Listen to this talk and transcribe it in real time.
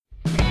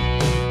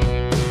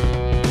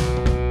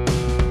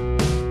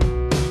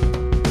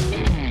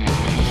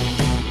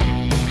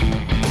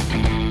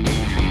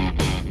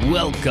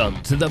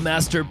Welcome to the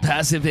Master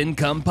Passive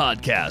Income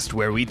Podcast,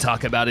 where we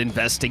talk about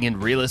investing in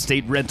real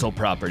estate rental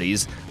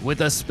properties with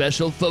a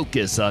special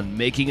focus on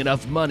making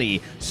enough money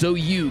so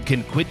you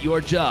can quit your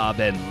job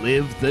and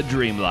live the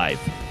dream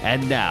life.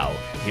 And now,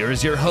 here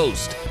is your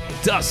host,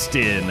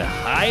 Dustin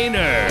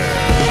Heiner.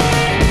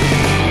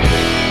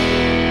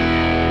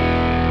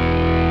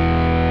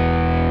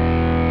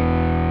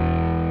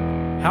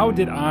 How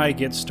did I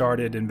get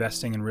started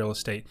investing in real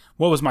estate?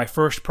 What was my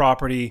first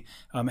property?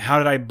 How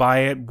did I buy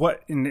it?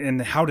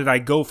 And how did I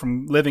go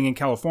from living in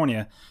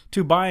California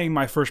to buying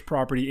my first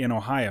property in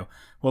Ohio?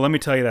 Well, let me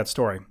tell you that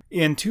story.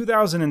 In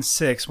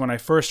 2006, when I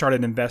first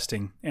started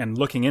investing and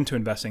looking into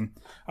investing,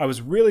 I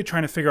was really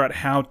trying to figure out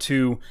how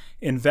to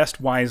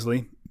invest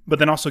wisely, but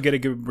then also get a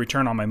good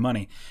return on my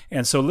money.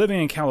 And so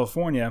living in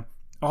California,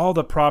 all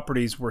the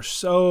properties were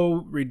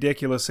so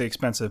ridiculously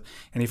expensive.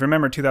 And if you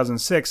remember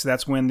 2006,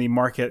 that's when the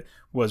market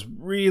was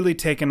really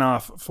taking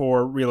off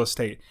for real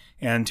estate.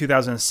 And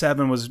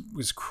 2007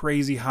 was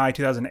crazy high.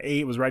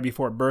 2008 was right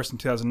before it burst. In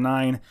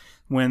 2009,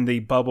 when the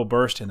bubble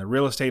burst, and the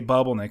real estate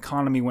bubble, and the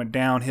economy went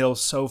downhill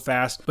so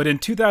fast. But in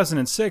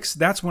 2006,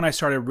 that's when I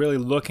started really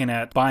looking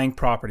at buying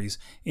properties.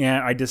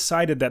 And I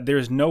decided that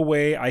there's no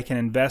way I can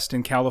invest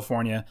in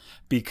California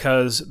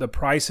because the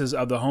prices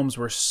of the homes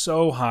were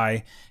so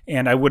high,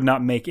 and I would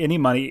not make any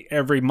money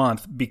every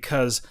month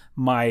because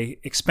my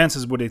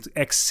expenses would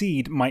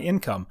exceed my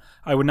income.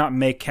 I would not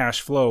make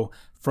cash flow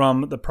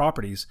from the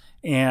properties.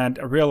 And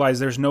I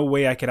realized there's no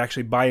way I could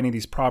actually buy any of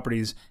these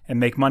properties and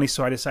make money,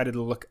 so I decided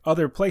to look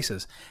other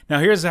places. Now,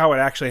 here's how it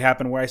actually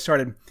happened, where I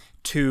started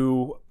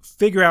to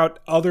figure out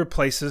other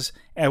places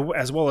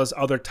as well as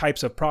other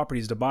types of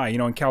properties to buy. You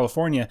know, in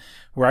California,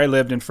 where I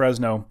lived in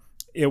Fresno,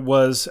 it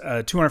was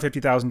a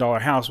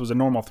 $250,000 house, was a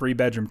normal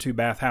 3-bedroom,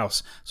 2-bath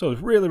house. So it was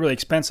really, really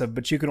expensive,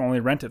 but you could only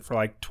rent it for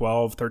like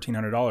 $1,200,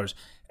 $1,300.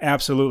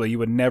 Absolutely, you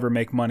would never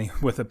make money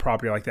with a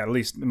property like that. At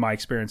least in my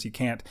experience, you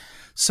can't.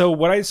 So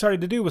what I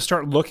started to do was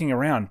start looking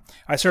around.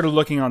 I started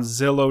looking on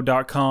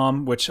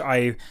Zillow.com, which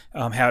I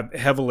have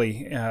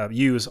heavily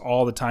use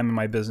all the time in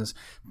my business.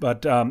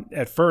 But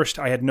at first,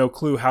 I had no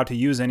clue how to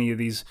use any of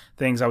these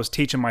things. I was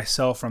teaching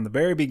myself from the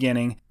very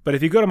beginning. But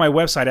if you go to my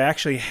website, I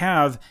actually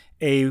have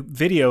a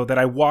video that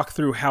I walk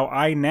through how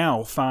I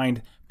now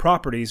find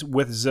properties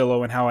with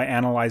Zillow and how I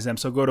analyze them.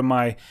 So go to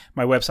my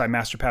website,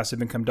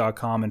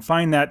 masterpassiveincome.com, and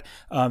find that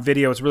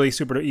video. It's really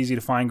super easy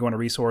to find. Go into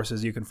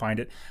resources, you can find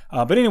it.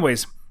 But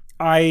anyways,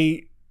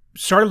 I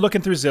started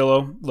looking through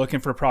Zillow,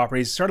 looking for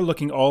properties, started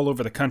looking all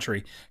over the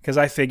country because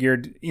I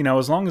figured, you know,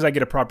 as long as I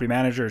get a property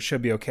manager, it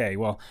should be okay.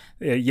 Well,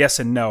 yes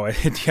and no.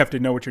 You have to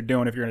know what you're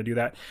doing if you're going to do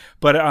that.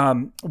 But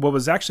what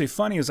was actually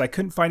funny is I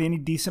couldn't find any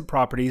decent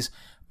properties,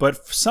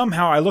 but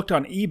somehow I looked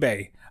on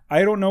eBay.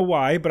 I don't know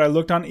why, but I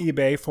looked on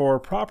eBay for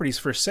properties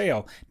for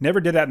sale.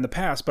 Never did that in the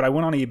past, but I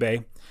went on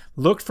eBay,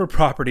 looked for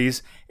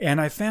properties,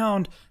 and I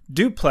found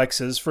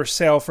duplexes for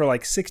sale for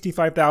like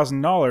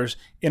 $65,000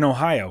 in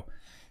Ohio.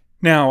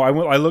 Now,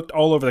 I looked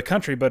all over the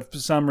country, but for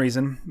some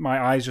reason,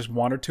 my eyes just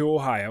wandered to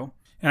Ohio.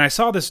 And I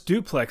saw this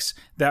duplex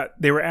that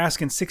they were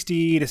asking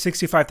 $60,000 to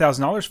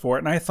 $65,000 for it.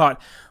 And I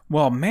thought,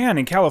 well, man,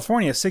 in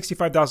California,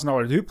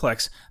 $65,000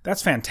 duplex,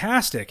 that's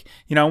fantastic.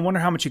 You know, I wonder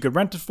how much you could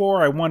rent it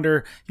for. I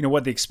wonder, you know,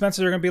 what the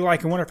expenses are going to be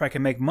like. I wonder if I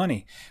can make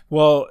money.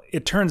 Well,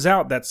 it turns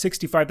out that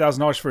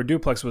 $65,000 for a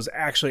duplex was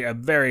actually a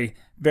very,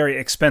 very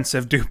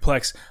expensive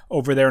duplex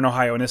over there in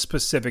Ohio, in a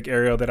specific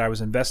area that I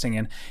was investing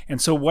in. And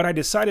so what I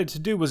decided to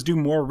do was do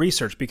more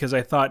research, because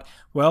I thought,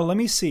 well, let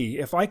me see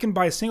if I can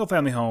buy a single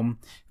family home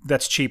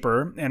that's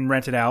cheaper and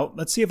rent it out.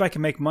 Let's see if I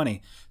can make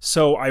money.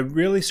 So I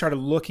really started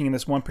looking in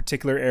this one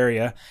particular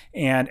area.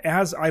 And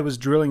as I was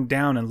drilling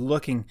down and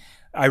looking,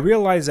 I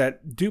realized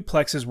that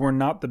duplexes were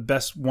not the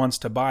best ones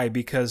to buy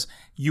because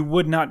you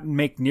would not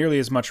make nearly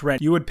as much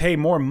rent. You would pay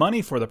more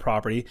money for the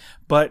property,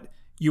 but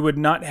you would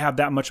not have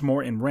that much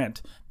more in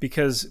rent,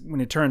 because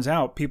when it turns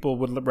out people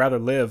would rather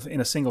live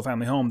in a single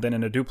family home than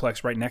in a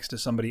duplex right next to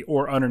somebody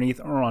or underneath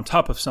or on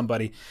top of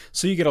somebody.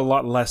 So you get a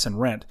lot less in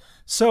rent.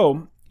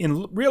 So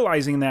in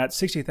realizing that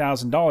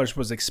 $60,000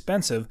 was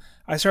expensive,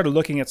 I started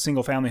looking at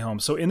single family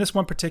homes. So in this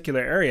one particular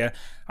area,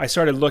 I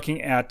started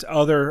looking at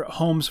other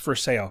homes for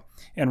sale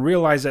and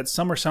realized that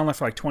some are selling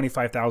for like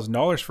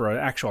 $25,000 for an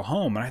actual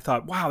home. And I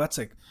thought, wow,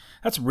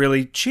 that's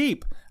really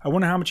cheap. I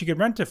wonder how much you could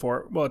rent it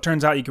for. Well, it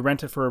turns out you could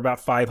rent it for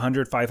about $500,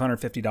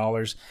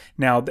 $550.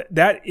 Now,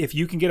 that if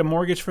you can get a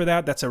mortgage for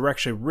that, that's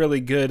actually really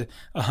good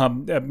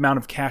amount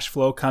of cash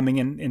flow coming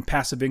in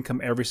passive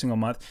income every single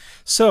month.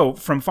 So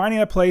from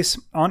finding a place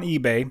on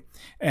eBay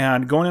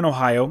and going in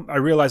Ohio, I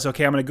realized,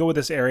 okay, I'm going to go with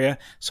this area.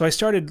 So I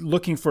started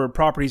looking for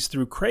properties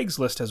through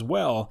Craigslist as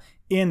well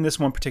in this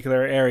one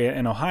particular area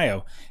in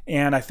Ohio.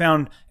 And I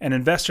found an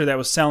investor that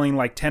was selling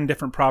like 10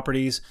 different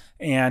properties,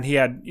 and he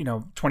had, you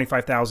know,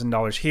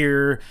 $25,000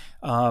 here,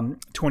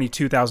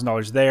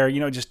 $22,000 there, you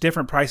know, just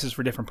different prices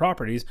for different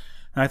properties.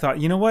 And I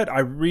thought, you know what? I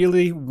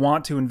really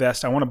want to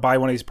invest. I want to buy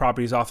one of these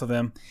properties off of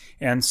him.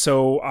 And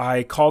so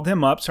I called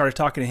him up, started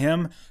talking to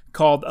him,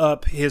 called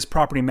up his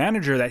property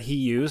manager that he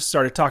used,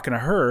 started talking to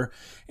her.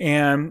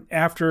 And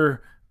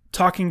after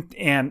talking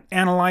and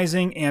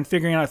analyzing and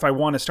figuring out if I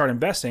want to start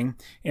investing.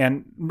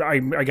 And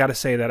I got to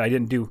say that I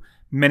didn't do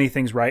many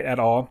things right at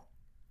all.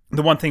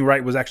 The one thing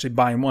right was actually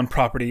buying one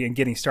property and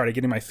getting started,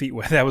 getting my feet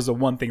wet. That was the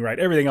one thing right.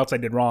 Everything else I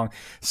did wrong.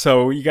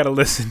 So you got to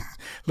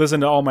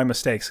listen to all my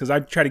mistakes, because I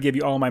try to give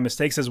you all my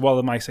mistakes as well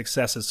as my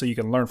successes so you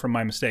can learn from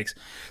my mistakes.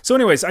 So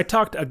anyways, I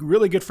talked to a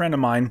really good friend of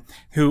mine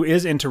who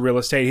is into real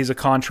estate. He's a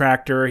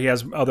contractor. He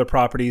has other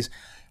properties.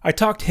 I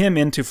talked him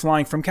into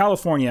flying from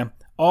California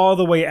all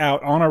the way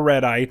out on a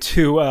red eye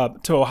to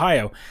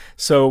Ohio.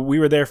 So we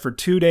were there for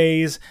 2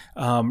 days,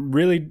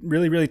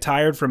 really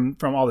tired from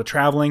all the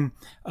traveling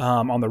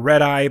on the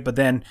red eye. But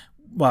then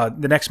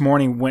the next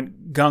morning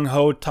went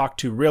gung-ho, talked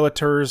to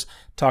realtors,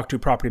 talked to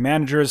property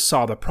managers,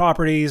 saw the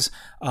properties.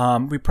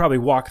 We probably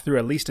walked through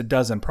at least a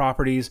dozen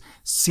properties,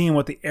 seeing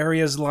what the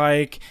area's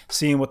like,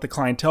 seeing what the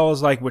clientele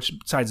is like, which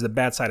side's the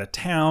bad side of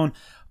town.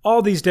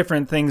 All these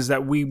different things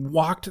that we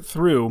walked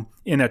through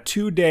in a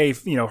 2-day,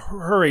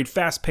 hurried,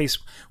 fast-paced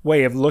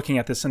way of looking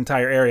at this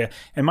entire area.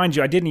 And mind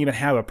you, I didn't even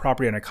have a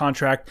property under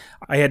contract.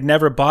 I had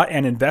never bought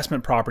an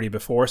investment property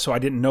before, so I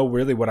didn't know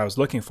really what I was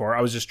looking for. I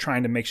was just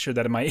trying to make sure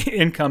that my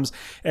incomes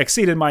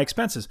exceeded my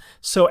expenses.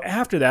 So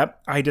after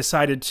that, I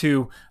decided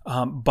to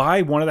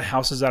buy one of the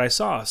houses that I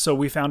saw. So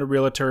we found a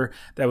realtor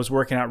that was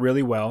working out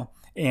really well.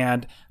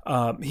 And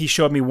he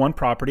showed me one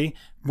property,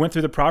 went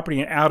through the property,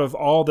 and out of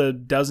all the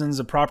dozens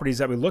of properties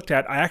that we looked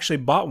at, I actually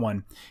bought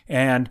one.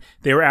 And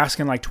they were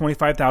asking like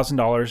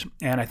 $25,000.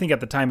 And I think at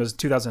the time it was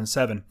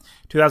 2006,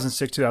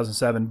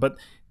 2007. But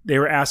they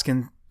were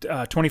asking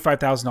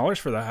 $25,000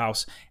 for the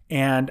house.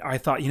 And I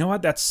thought, you know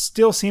what, that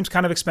still seems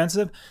kind of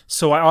expensive.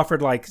 So I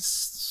offered like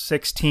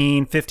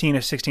 $15,000 or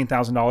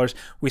 $16,000.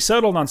 We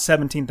settled on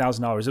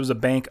 $17,000. It was a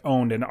bank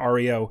owned, an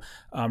REO,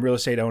 real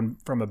estate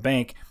owned from a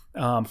bank.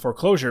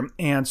 Foreclosure.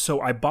 And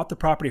so I bought the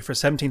property for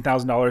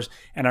 $17,000.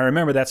 And I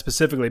remember that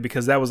specifically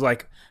because that was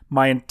like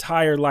my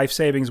entire life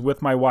savings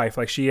with my wife.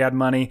 Like she had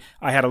money,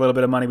 I had a little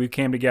bit of money. We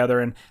came together,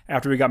 and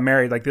after we got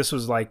married, like this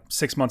was like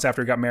 6 months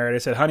after we got married, I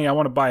said, honey, I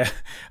want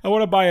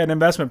to buy an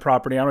investment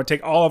property. I want to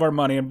take all of our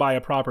money and buy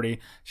a property.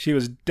 She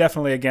was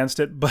definitely against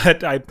it,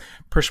 but I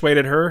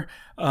persuaded her.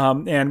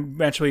 And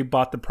eventually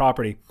bought the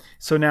property.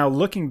 So now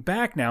looking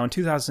back now in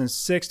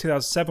 2006,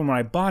 2007, when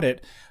I bought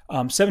it,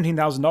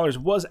 $17,000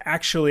 was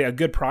actually a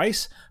good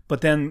price. But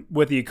then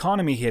with the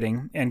economy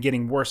hitting and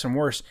getting worse and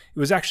worse, it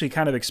was actually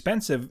kind of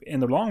expensive in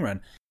the long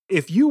run.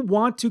 If you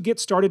want to get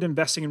started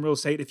investing in real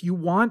estate, if you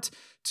want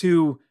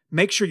to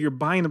make sure you're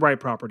buying the right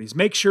properties,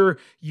 make sure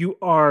you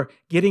are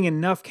getting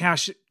enough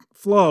cash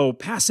flow,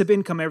 passive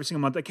income every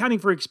single month, accounting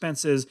for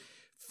expenses,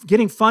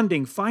 getting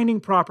funding, finding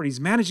properties,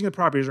 managing the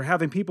properties, or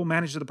having people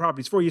manage the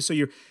properties for you so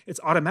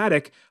it's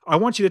automatic, I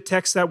want you to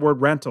text that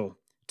word rental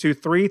to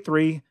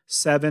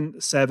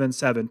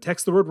 33777.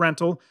 Text the word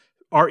rental,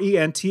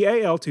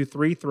 RENTAL, to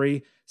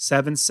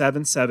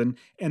 33777,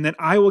 and then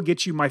I will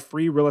get you my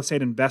free real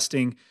estate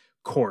investing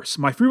course,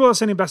 my free real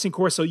estate investing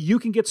course, so you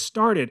can get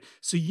started,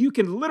 so you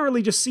can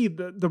literally just see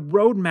the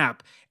roadmap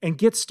and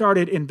get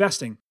started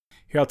investing.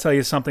 Here, I'll tell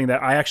you something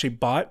that I actually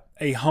bought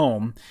a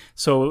home.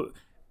 So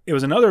it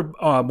was another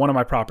one of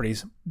my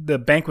properties. The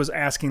bank was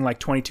asking like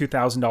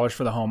 $22,000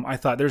 for the home. I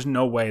thought, there's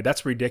no way.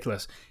 That's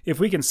ridiculous.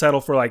 If we can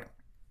settle for like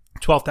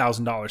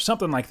 $12,000,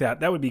 something like that,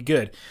 that would be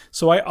good.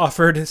 So I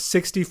offered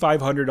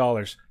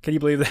 $6,500. Can you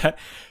believe that?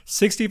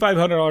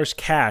 $6,500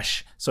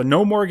 cash. So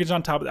no mortgage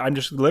on top of that. I'm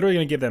just literally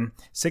going to give them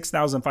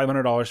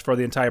 $6,500 for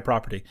the entire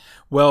property.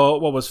 Well,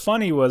 what was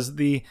funny was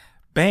the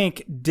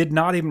bank did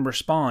not even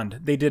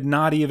respond. They did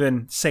not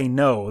even say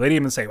no. They didn't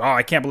even say, oh,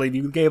 I can't believe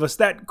you gave us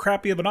that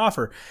crappy of an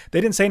offer. They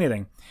didn't say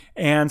anything.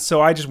 And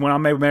so I just went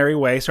on my merry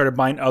way, started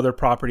buying other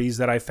properties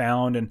that I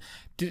found, and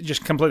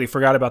just completely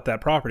forgot about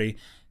that property.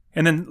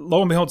 And then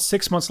lo and behold,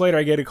 6 months later,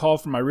 I get a call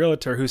from my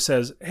realtor who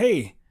says,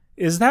 hey,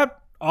 is that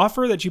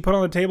offer that you put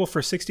on the table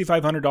for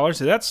 $6,500, is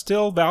that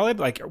still valid?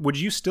 Like, would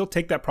you still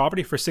take that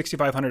property for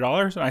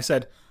 $6,500? And I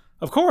said,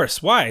 of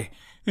course. Why?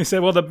 He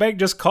said, well, the bank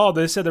just called.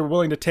 They said they're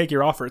willing to take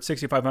your offer at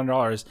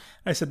 $6,500.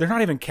 I said, they're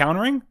not even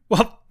countering?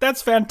 Well,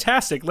 that's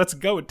fantastic. Let's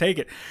go and take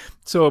it.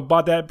 So I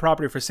bought that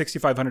property for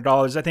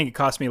 $6,500. I think it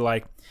cost me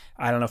like,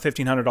 I don't know,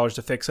 $1,500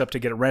 to fix up to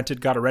get it rented.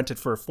 Got it rented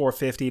for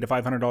 $450 to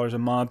 $500 a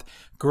month.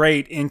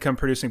 Great income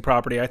producing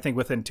property. I think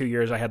within 2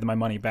 years I had my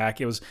money back.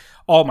 It was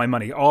all my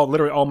money,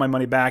 literally all my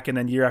money back. And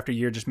then year after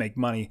year, just make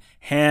money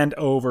hand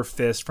over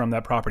fist from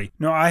that property.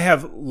 Now, I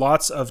have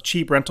lots of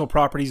cheap rental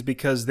properties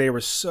because they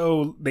are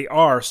so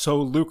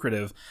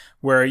lucrative,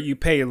 where you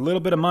pay a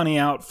little bit of money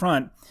out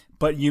front,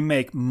 but you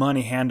make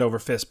money hand over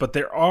fist. But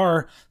there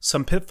are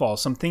some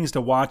pitfalls, some things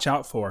to watch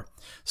out for.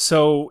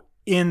 So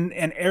in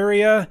an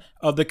area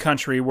of the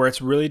country where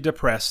it's really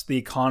depressed, the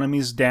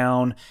economy's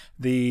down,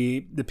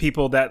 the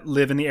people that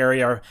live in the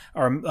area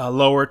are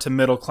lower to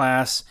middle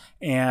class.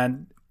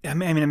 And I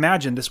mean,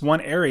 imagine this one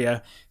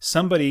area,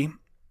 somebody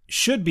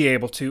should be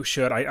able to,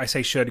 I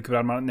say should because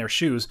I'm not in their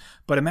shoes,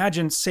 but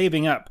imagine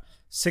saving up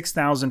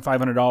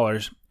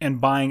 $6,500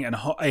 and buying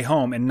a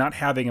home and not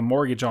having a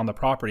mortgage on the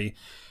property,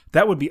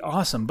 that would be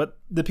awesome. But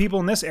the people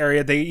in this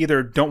area, they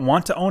either don't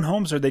want to own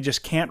homes or they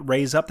just can't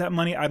raise up that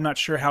money. I'm not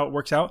sure how it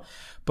works out,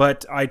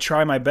 but I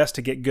try my best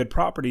to get good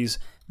properties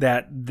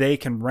that they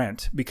can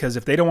rent, because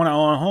if they don't want to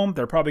own a home,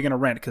 they're probably going to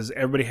rent, because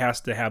everybody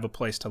has to have a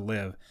place to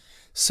live.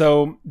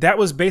 So that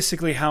was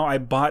basically how I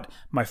bought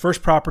my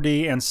first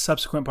property and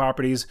subsequent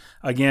properties.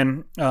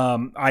 Again,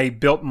 I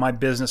built my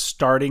business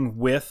starting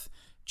with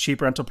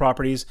cheap rental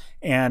properties,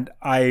 and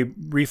I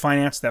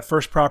refinanced that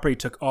first property,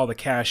 took all the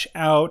cash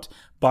out,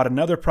 bought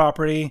another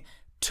property,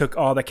 took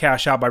all the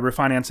cash out by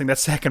refinancing that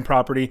second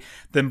property,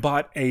 then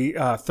bought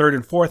a third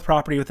and fourth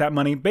property with that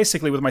money.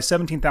 Basically, with my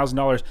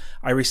 $17,000,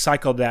 I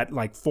recycled that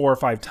like 4 or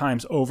 5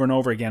 times over and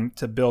over again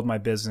to build my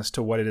business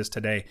to what it is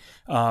today.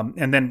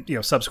 And then,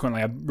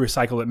 subsequently, I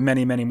recycled it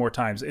many, many more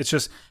times. It's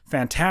just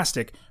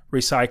fantastic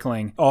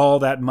recycling all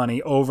that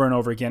money over and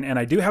over again. And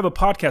I do have a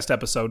podcast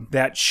episode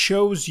that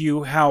shows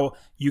you how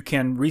you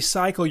can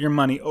recycle your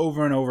money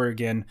over and over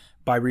again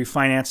by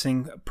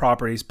refinancing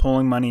properties,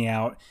 pulling money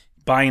out,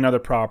 buying another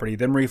property,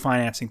 then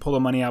refinancing, pull the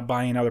money out,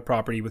 buying another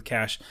property with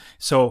cash.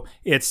 So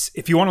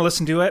if you want to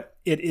listen to it,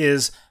 it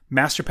is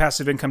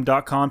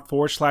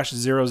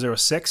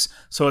masterpassiveincome.com/006.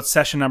 So it's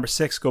session number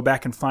 6. Go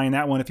back and find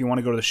that one if you want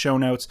to go to the show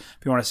notes.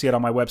 If you want to see it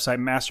on my website,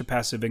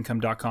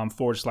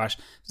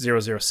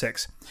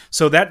 masterpassiveincome.com/006.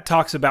 So that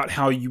talks about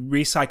how you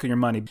recycle your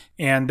money.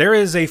 And there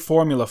is a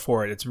formula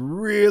for it. It's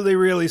really,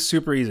 really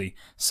super easy.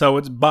 So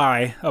it's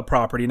buy a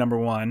property, number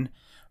 1,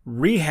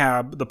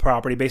 rehab the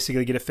property,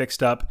 basically get it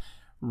fixed up,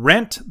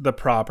 rent the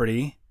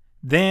property,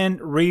 then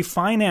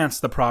refinance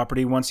the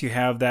property once you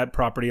have that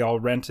property all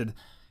rented.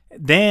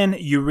 Then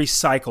you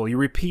recycle. You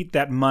repeat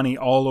that money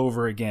all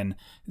over again.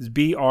 It's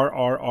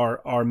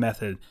BRRRR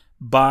method.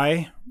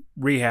 Buy,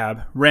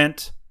 rehab,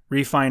 rent,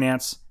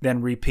 refinance,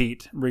 then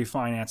repeat,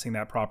 refinancing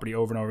that property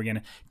over and over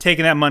again.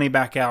 Taking that money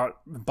back out,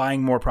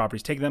 buying more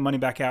properties. Taking that money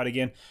back out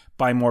again,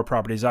 buying more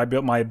properties. I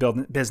built my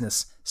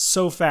business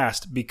so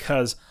fast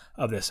because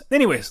of this.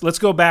 Anyways, let's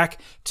go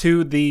back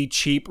to the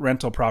cheap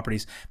rental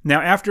properties. Now,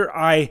 after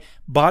I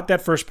bought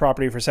that first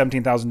property for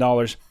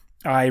 $17,000,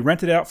 I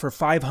rented it out for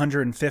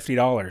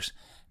 $550.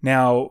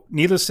 Now,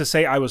 needless to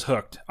say, I was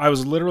hooked. I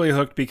was literally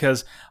hooked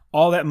because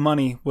all that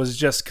money was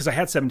just because I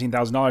had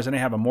 $17,000 and I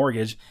have a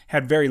mortgage,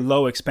 had very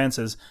low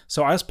expenses.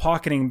 So I was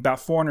pocketing about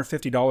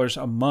 $450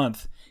 a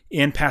month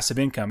in passive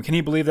income. Can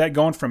you believe that?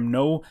 Going from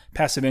no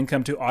passive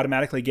income to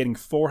automatically getting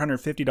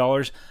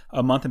 $450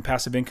 a month in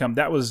passive income.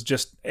 That was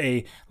just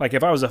like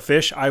if I was a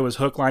fish, I was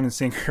hook, line, and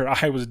sinker.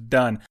 I was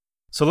done.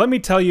 So let me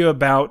tell you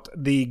about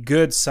the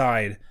good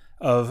side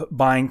of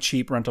buying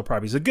cheap rental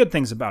properties. The good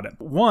things about it.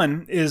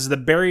 One is the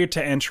barrier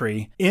to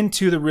entry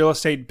into the real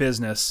estate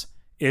business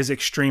is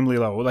extremely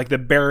low. Like the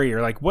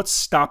barrier, like what's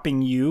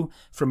stopping you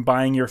from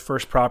buying your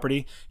first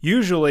property?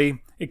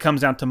 Usually it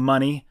comes down to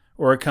money,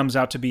 or it comes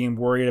out to being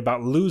worried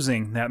about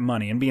losing that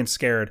money and being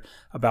scared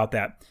about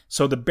that.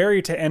 So the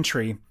barrier to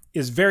entry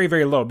is very,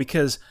 very low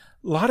because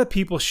a lot of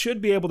people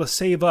should be able to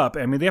save up.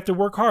 I mean, they have to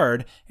work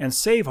hard and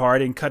save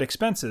hard and cut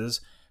expenses,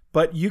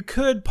 but you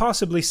could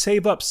possibly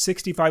save up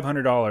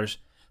 $6,500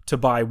 to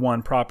buy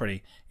one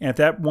property. And if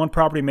that one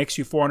property makes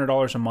you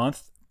 $400 a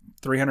month,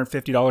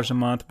 $350 a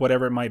month,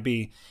 whatever it might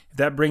be, if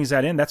that brings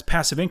that in, that's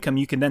passive income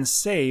you can then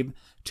save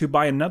to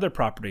buy another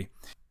property.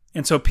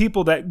 And so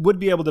people that would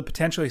be able to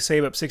potentially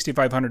save up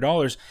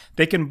 $6,500,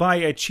 they can buy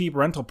a cheap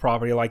rental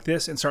property like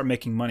this and start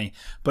making money.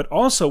 But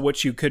also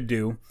what you could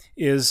do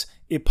is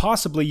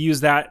possibly use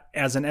that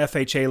as an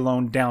FHA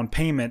loan down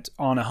payment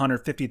on a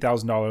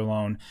 $150,000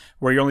 loan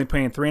where you're only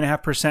paying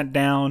 3.5%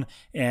 down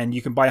and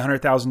you can buy a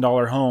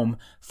 $100,000 home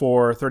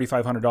for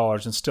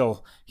 $3,500 and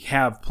still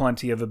have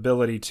plenty of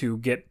ability to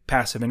get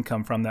passive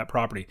income from that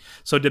property.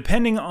 So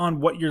depending on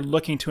what you're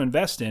looking to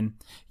invest in,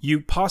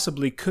 you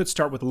possibly could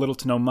start with little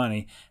to no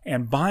money,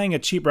 and buying a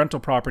cheap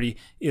rental property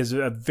is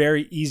a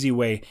very easy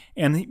way.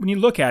 And when you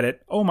look at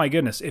it, oh my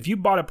goodness, if you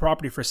bought a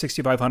property for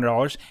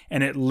 $6,500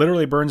 and it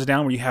literally burns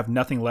down where you have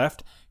nothing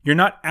left, you're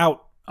not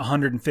out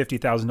 $150,000,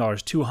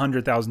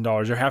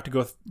 $200,000, or have to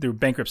go through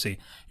bankruptcy.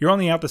 You're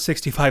only out the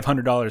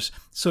 $6,500.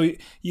 So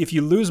if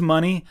you lose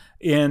money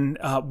in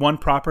one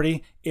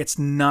property, it's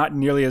not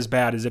nearly as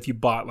bad as if you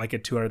bought like a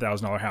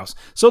 $200,000 house.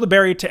 So the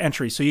barrier to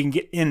entry, so you can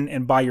get in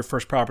and buy your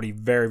first property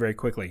very, very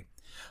quickly.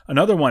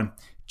 Another one,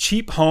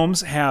 cheap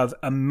homes have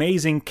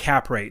amazing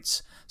cap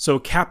rates. So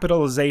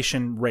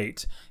capitalization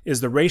rate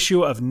is the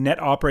ratio of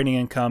net operating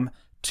income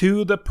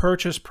to the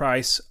purchase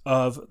price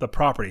of the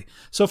property.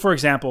 So for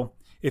example,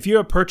 if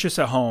you purchase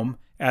a home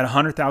at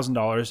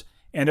 $100,000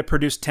 and it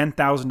produced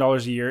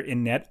 $10,000 a year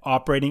in net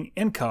operating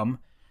income,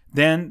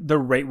 then the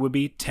rate would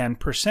be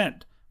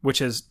 10%,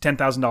 which is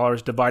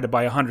 $10,000 divided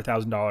by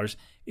 $100,000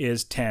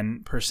 is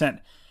 10%.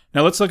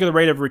 Now let's look at the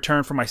rate of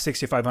return for my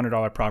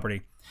 $6,500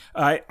 property.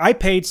 I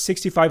paid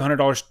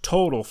 $6,500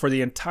 total for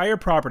the entire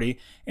property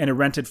and it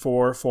rented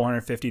for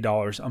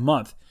 $450 a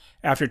month.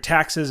 After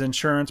taxes,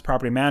 insurance,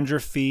 property manager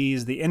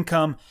fees, the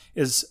income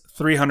is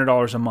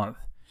 $300 a month.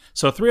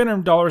 So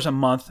 $300 a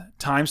month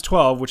times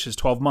 12, which is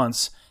 12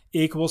 months,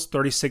 equals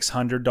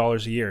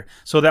 $3,600 a year.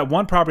 So that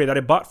one property that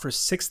I bought for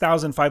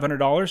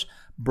 $6,500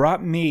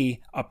 brought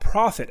me a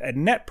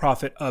net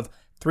profit of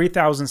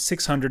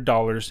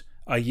 $3,600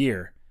 a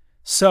year.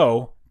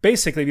 So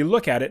basically, if you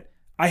look at it,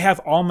 I have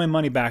all my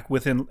money back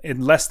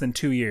in less than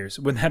 2 years.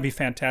 Wouldn't that be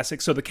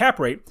fantastic? So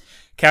the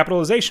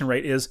capitalization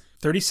rate is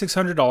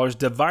 $3,600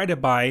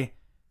 divided by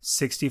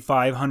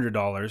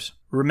 $6,500.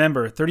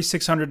 Remember,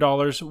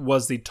 $3,600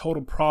 was the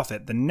total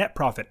profit, the net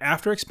profit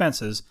after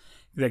expenses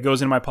that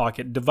goes in my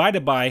pocket,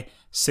 divided by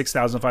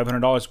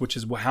 $6,500, which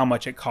is how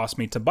much it cost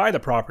me to buy the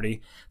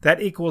property.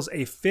 That equals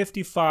a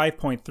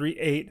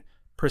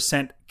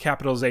 55.38%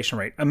 capitalization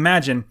rate.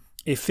 Imagine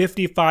a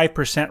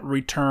 55%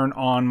 return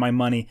on my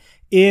money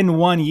in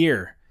 1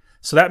 year.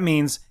 So that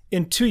means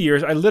in 2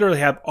 years, I literally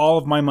have all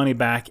of my money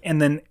back.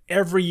 And then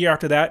every year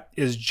after that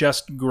is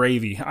just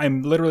gravy.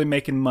 I'm literally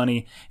making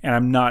money and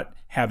I'm not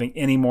having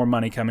any more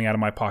money coming out of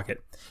my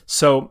pocket.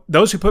 So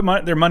those who put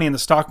their money in the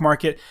stock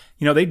market,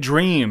 they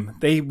dream,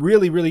 they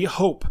really, really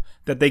hope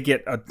that they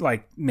get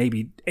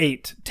maybe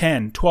 8,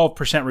 10,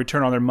 12%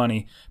 return on their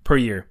money per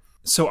year.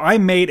 So I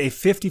made a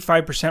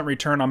 55%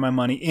 return on my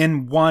money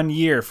in 1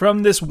 year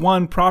from this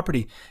one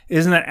property.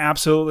 Isn't that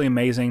absolutely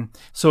amazing?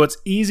 So it's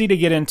easy to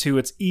get into,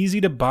 it's easy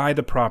to buy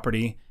the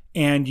property,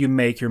 and you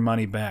make your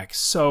money back.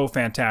 So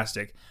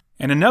fantastic.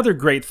 And another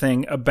great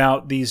thing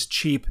about these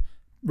cheap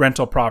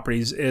rental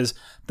properties is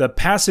the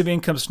passive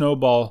income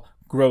snowball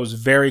grows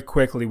very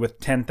quickly with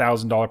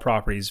 $10,000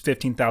 properties,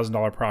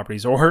 $15,000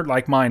 properties, or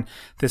like mine,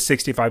 this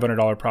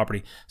 $6,500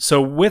 property.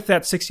 So with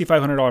that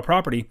 $6,500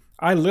 property,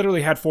 I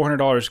literally had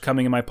 $400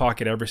 coming in my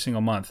pocket every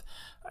single month.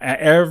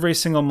 Every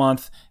single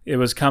month, it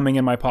was coming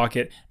in my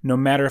pocket, no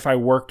matter if I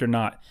worked or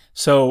not.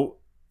 So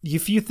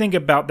if you think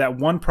about that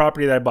one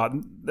property that I bought,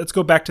 let's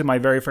go back to my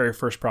very, very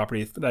first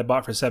property that I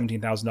bought for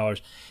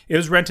 $17,000. It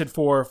was rented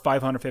for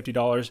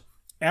 $550.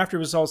 After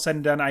it was all said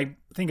and done, I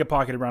think I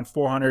pocketed around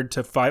 $400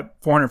 to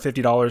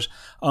 $450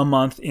 a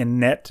month in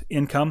net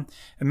income.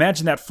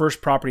 Imagine that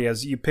first property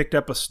as you picked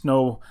up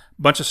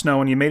bunch of snow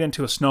and you made it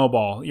into a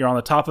snowball. You're on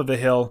the top of a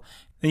hill.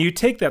 Then you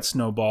take that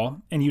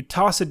snowball and you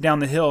toss it down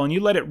the hill and you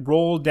let it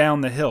roll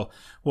down the hill.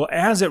 Well,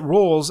 as it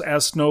rolls,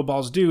 as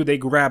snowballs do, they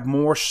grab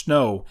more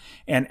snow.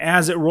 And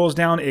as it rolls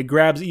down, it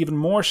grabs even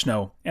more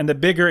snow. And the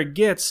bigger it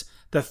gets,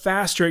 the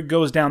faster it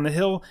goes down the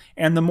hill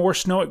and the more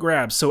snow it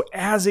grabs. So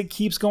as it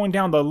keeps going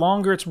down, the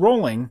longer it's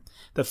rolling,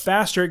 the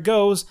faster it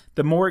goes,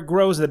 the more it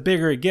grows, the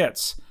bigger it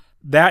gets.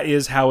 That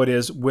is how it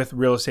is with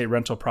real estate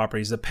rental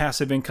properties. The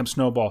passive income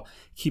snowball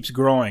keeps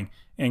growing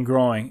and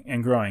growing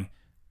and growing.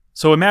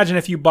 So imagine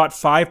if you bought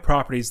 5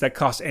 properties that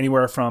cost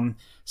anywhere from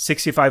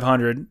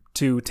 $6,500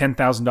 to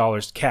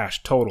 $10,000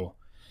 cash total.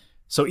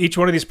 So each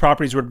one of these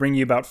properties would bring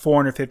you about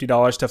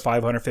 $450 to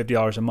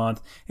 $550 a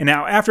month. And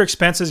now after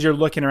expenses, you're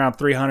looking around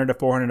 $300 to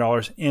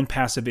 $400 in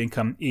passive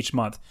income each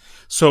month.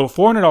 So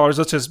 $400,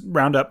 let's just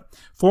round up.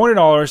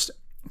 $400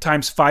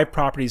 times 5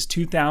 properties,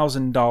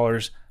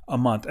 $2,000 a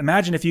month.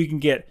 Imagine if you can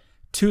get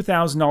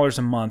 $2,000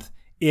 a month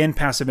in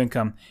passive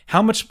income.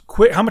 How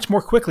much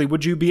more quickly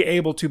would you be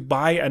able to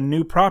buy a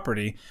new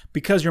property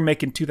because you're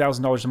making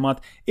 $2,000 a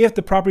month if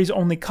the properties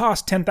only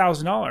cost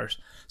 $10,000?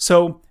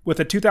 So with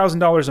a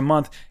 $2,000 a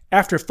month,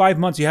 after 5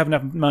 months, you have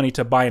enough money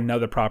to buy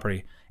another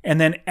property.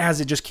 And then as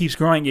it just keeps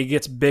growing, it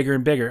gets bigger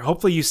and bigger.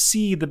 Hopefully you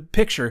see the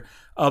picture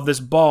of this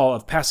ball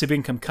of passive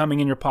income coming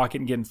in your pocket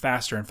and getting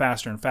faster and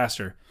faster and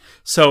faster.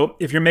 So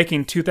if you're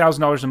making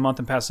 $2,000 a month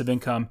in passive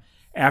income,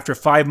 after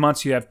 5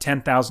 months, you have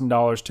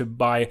 $10,000 to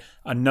buy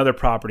another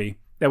property.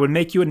 That would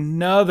make you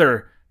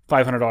another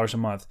 $500 a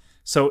month.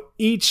 So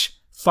each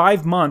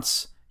 5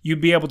 months,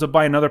 you'd be able to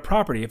buy another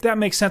property. If that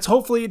makes sense,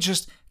 hopefully it's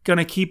just going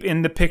to keep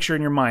in the picture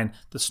in your mind,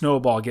 the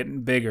snowball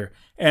getting bigger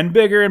and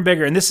bigger and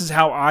bigger. And this is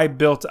how I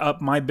built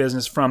up my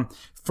business from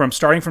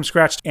starting from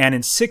scratch. And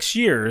in 6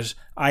 years,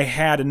 I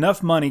had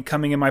enough money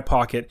coming in my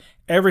pocket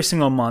every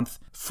single month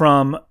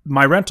from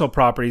my rental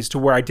properties to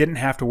where I didn't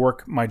have to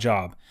work my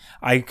job.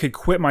 I could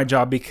quit my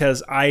job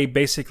because I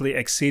basically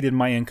exceeded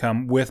my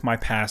income with my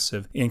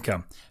passive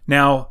income.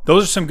 Now,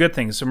 those are some good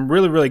things, some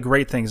really, really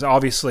great things.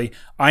 Obviously,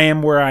 I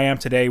am where I am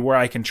today, where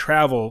I can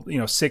travel,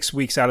 6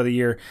 weeks out of the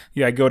year.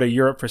 I go to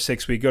Europe for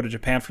 6 weeks, go to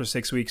Japan for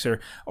 6 weeks,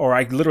 or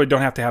I literally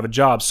don't have to have a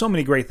job. So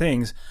many great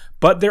things,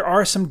 but there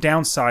are some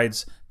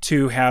downsides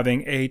to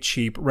having a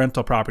cheap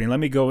rental property. Let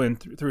me go in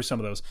through some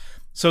of those.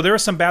 So there are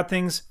some bad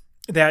things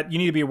that you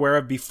need to be aware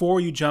of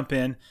before you jump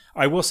in.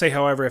 I will say,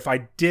 however, if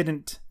I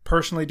didn't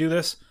personally do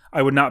this,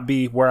 I would not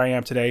be where I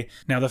am today.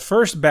 Now, the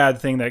first bad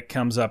thing that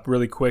comes up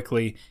really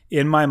quickly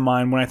in my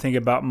mind when I think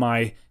about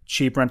my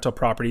cheap rental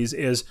properties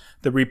is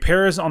the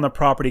repairs on the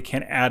property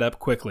can add up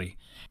quickly.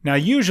 Now,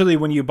 usually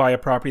when you buy a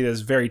property that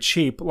is very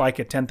cheap, like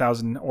a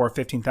 $10,000 or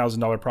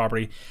 $15,000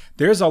 property,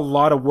 there's a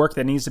lot of work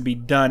that needs to be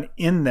done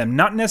in them,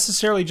 not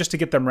necessarily just to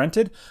get them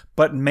rented,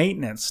 but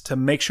maintenance to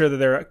make sure that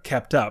they're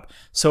kept up.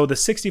 So the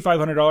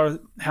 $6,500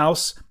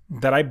 house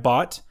that I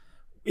bought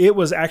It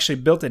was actually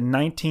built in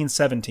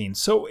 1917.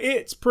 So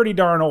it's pretty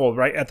darn old,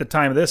 right? At the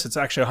time of this, it's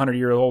actually 100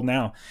 years old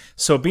now.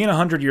 So being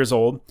 100 years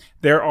old,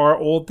 there are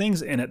old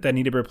things in it that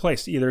need to be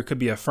replaced. Either it could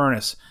be a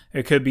furnace.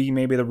 It could be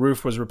maybe the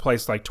roof was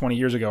replaced like 20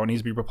 years ago and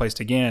needs to be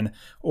replaced again.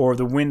 Or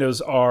the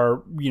windows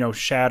are,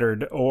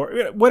 shattered,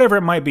 or whatever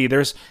it might be.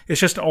 It's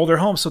just an older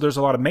home, so there's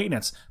a lot of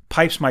maintenance.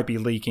 Pipes might be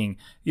leaking.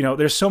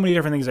 There's so many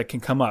different things that can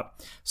come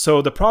up.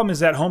 So the problem is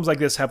that homes like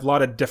this have a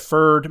lot of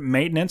deferred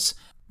maintenance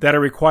that are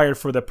required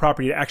for the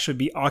property to actually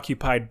be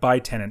occupied by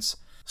tenants.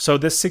 So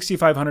this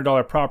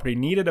 $6,500 property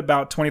needed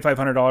about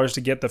 $2,500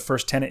 to get the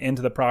first tenant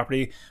into the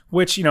property,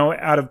 which,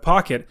 out of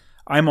pocket,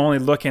 I'm only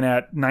looking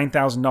at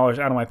 $9,000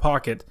 out of my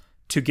pocket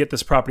to get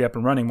this property up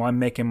and running while I'm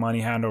making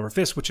money hand over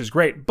fist, which is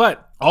great.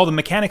 But all the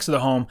mechanics of the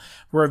home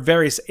were of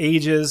various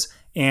ages,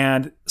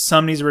 and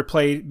some needs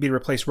to be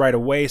replaced right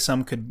away.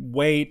 Some could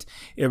wait.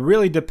 It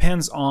really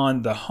depends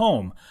on the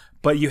home.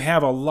 But you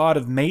have a lot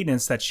of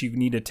maintenance that you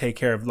need to take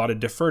care of, a lot of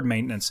deferred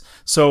maintenance.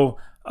 So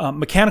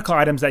mechanical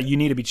items that you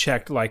need to be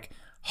checked, like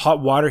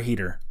hot water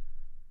heater,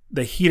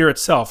 the heater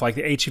itself, like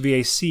the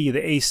HVAC,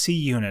 the AC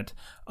unit,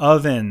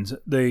 ovens,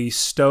 the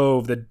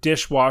stove, the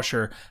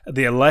dishwasher,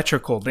 the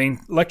electrical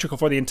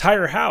for the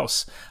entire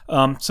house.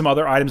 Some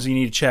other items you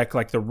need to check,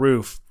 like the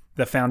roof,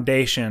 the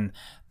foundation,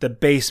 the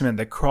basement,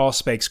 the crawl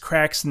space,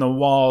 cracks in the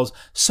walls,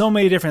 so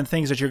many different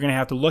things that you're going to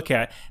have to look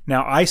at.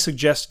 Now, I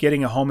suggest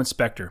getting a home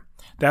inspector.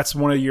 That's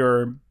one of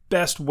your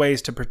best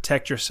ways to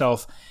protect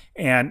yourself,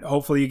 and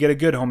hopefully you get a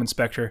good home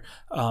inspector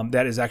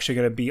that is actually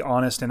going to be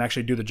honest and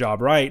actually do the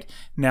job right.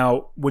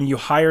 Now, when you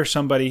hire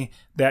somebody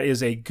that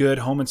is a good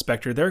home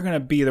inspector, they're going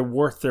to be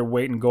worth their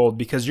weight in gold,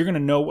 because you're going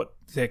to know what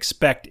to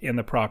expect in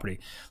the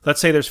property.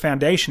 Let's say there's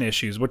foundation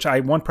issues, which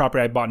one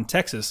property I bought in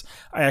Texas,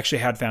 I actually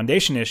had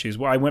foundation issues.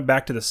 Well, I went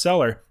back to the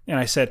seller and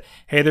I said,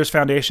 hey, there's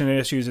foundation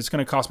issues. It's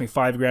going to cost me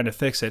 $5,000 to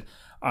fix it.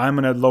 I'm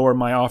going to lower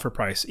my offer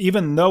price.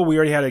 Even though we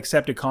already had an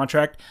accepted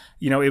contract,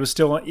 it was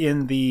still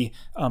in the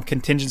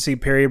contingency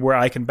period where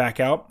I can back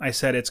out. I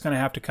said, it's going to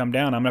have to come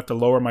down. I'm going to have to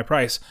lower my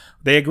price.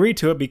 They agreed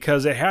to it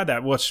because it had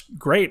that. What's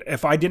great.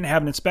 If I didn't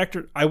have an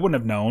inspector, I wouldn't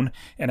have known,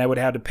 and I would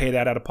have had to pay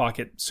that out of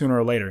pocket sooner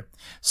or later.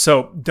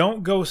 So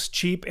don't go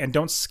cheap and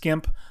don't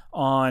skimp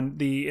on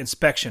the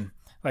inspection.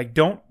 Like,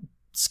 don't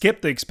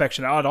skip the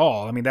inspection at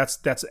all. I mean,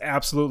 that's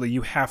absolutely,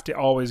 you have to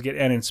always get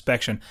an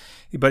inspection,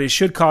 but it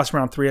should cost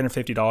around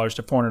 $350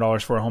 to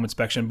 $400 for a home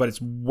inspection, but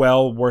it's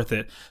well worth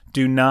it.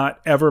 Do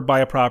not ever buy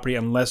a property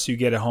unless you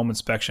get a home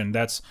inspection.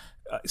 That's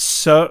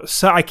so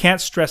I can't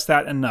stress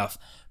that enough.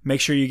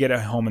 Make sure you get a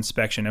home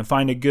inspection and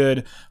find a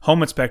good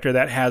home inspector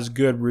that has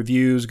good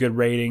reviews, good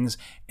ratings,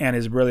 and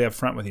is really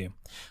upfront with you.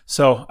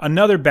 So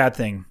another bad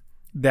thing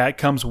that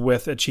comes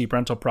with a cheap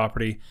rental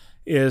property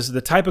is the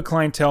type of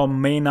clientele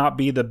may not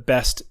be the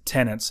best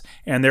tenants.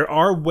 And there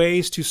are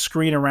ways to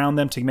screen around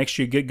them to make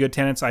sure you get good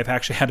tenants. I've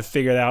actually had to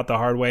figure that out the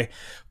hard way.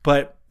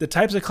 But the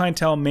types of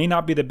clientele may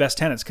not be the best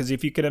tenants, because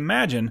if you could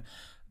imagine,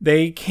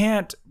 they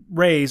can't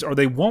raise, or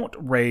they won't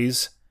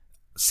raise,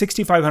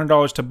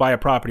 $6,500 to buy a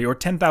property, or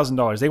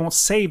 $10,000. They won't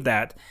save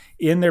that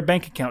in their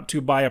bank account to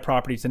buy a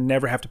property to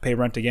never have to pay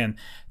rent again.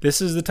 This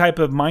is the type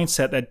of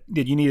mindset that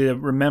you need to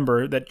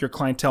remember that your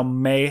clientele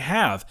may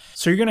have.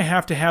 So you're going to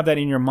have that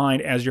in your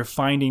mind as you're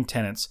finding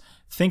tenants.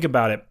 Think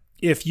about it.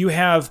 If you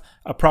have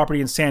a property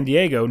in San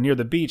Diego near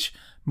the beach,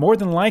 more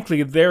than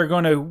likely they're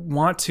going to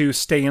want to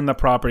stay in the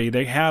property.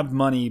 They have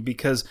money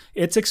because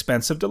it's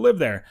expensive to live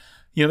there.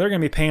 They're going to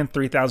be paying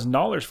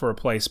 $3,000 for a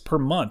place per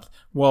month.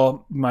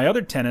 Well, my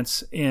other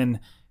tenants in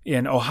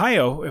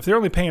Ohio, if they're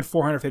only paying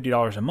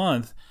 $450 a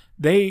month,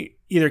 they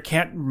either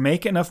can't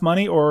make enough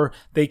money or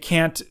they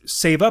can't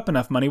save up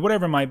enough money,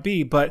 whatever it might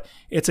be, but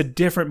it's a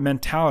different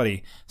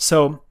mentality.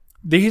 So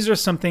these are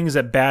some things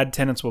that bad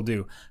tenants will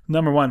do.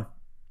 Number one,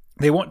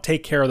 they won't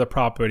take care of the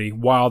property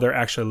while they're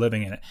actually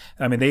living in it.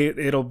 I mean,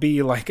 it'll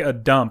be like a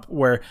dump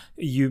where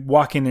you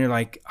walk in and you're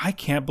like, I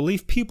can't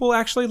believe people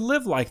actually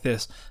live like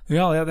this.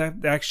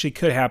 That actually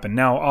could happen.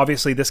 Now,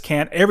 obviously,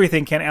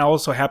 everything can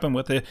also happen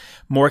with the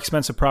more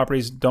expensive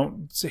properties.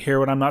 Don't hear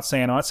what I'm not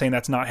saying. I'm not saying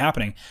that's not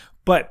happening.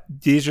 But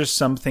these are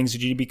some things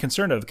that you need to be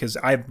concerned of, because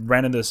I've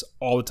ran into this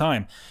all the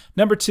time.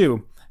 Number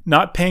two,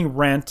 not paying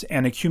rent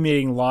and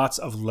accumulating lots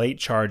of late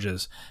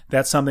charges.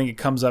 That's something that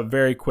comes up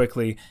very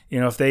quickly.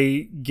 If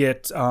they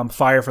get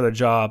fired for their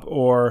job,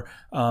 or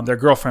their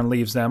girlfriend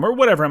leaves them, or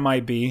whatever it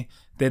might be,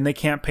 then they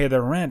can't pay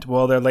their rent.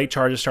 Well, their late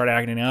charges start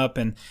acting up,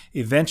 and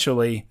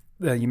eventually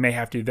you may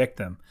have to evict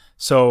them.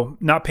 So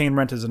not paying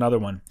rent is another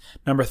one.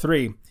 Number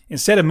three,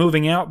 instead of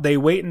moving out, they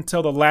wait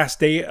until the last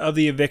day of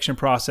the eviction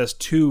process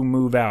to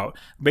move out.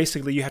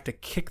 Basically, you have to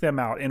kick them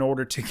out in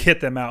order to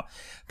get them out.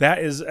 That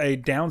is a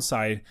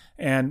downside.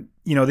 And,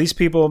 these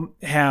people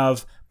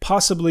have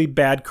possibly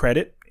bad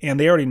credit, and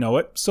they already know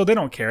it, so they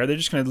don't care. They're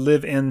just going to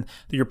live in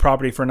your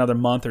property for another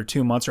month or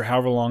 2 months, or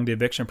however long the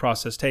eviction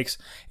process takes,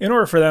 in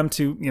order for them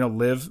to,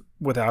 live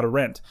without a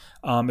rent.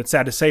 It's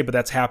sad to say, but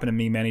that's happened to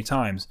me many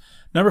times.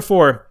 Number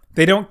four,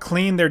 they don't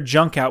clean their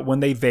junk out when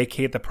they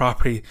vacate the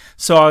property.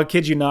 So I'll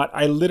kid you not,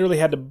 I literally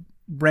had to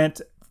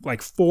rent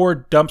like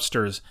 4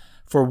 dumpsters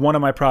for one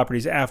of my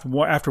properties,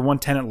 after one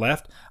tenant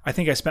left, I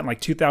think I spent like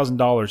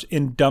 $2,000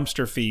 in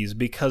dumpster fees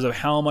because of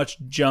how much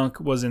junk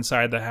was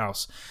inside the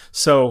house.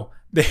 So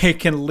they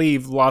can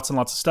leave lots and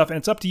lots of stuff, and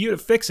it's up to you to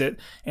fix it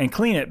and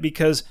clean it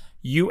because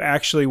you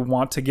actually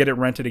want to get it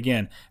rented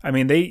again. I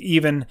mean, they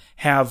even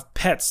have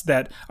pets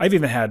that I've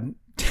even had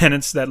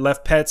tenants that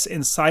left pets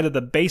inside of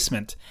the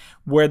basement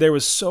where there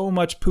was so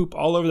much poop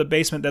all over the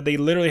basement that they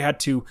literally had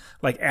to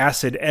like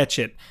acid etch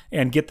it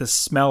and get the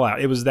smell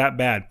out. It was that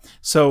bad.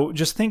 So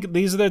just think,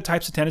 these are the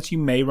types of tenants you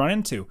may run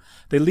into.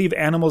 They leave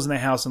animals in the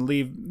house and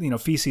leave,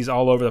 feces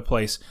all over the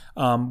place.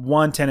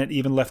 One tenant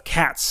even left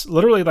cats,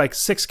 literally like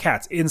 6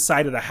 cats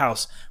inside of the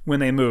house when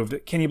they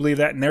moved. Can you believe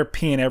that? And they're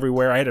peeing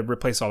everywhere. I had to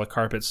replace all the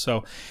carpets.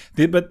 So,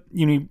 but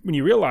when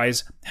you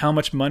realize how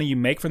much money you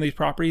make from these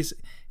properties,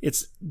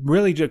 it's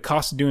really just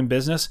cost of doing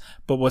business,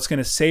 but what's going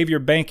to save your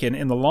bank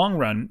in the long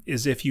run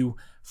is if you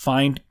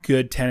find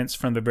good tenants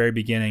from the very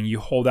beginning. You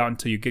hold out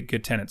until you get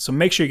good tenants. So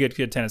make sure you get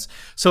good tenants.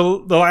 So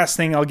the last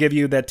thing I'll give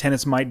you that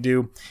tenants might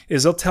do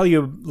is they'll tell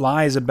you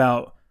lies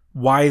about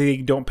why they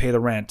don't pay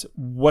the rent,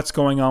 what's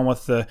going on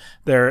with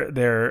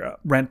their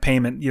rent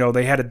payment.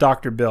 They had a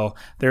doctor bill,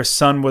 their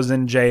son was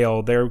in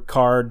jail, their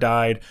car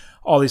died,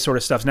 all these sort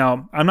of stuff.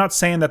 Now, I'm not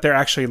saying that they're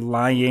actually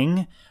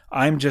lying.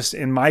 I'm just,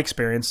 in my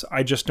experience,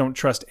 I just don't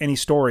trust any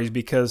stories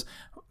because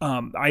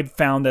I've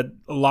found that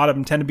a lot of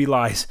them tend to be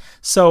lies.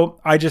 So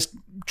I just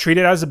treat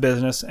it as a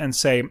business and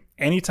say,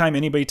 anytime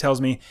anybody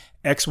tells me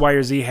X, Y,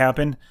 or Z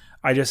happened,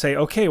 I just say,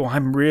 okay, well,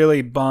 I'm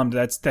really bummed.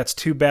 That's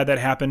too bad that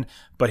happened,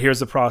 but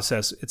here's the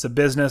process. It's a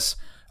business.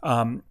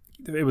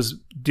 It was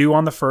due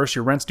on the 1st.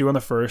 Your rent's due on the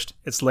 1st.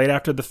 It's late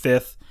after the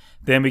 5th.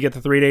 Then we get the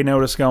 3-day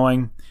notice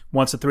going.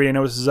 Once the 3-day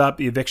notice is up,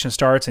 the eviction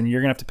starts, and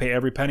you're going to have to pay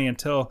every penny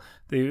until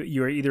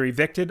you're either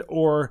evicted,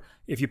 or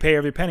if you pay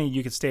every penny,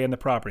 you can stay in the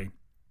property.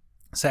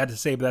 Sad to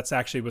say, but that's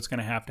actually what's going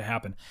to have to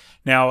happen.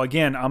 Now,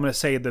 again, I'm going to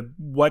say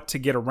what to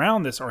get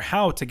around this, or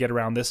how to get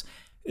around this,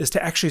 is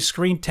to actually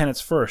screen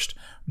tenants first.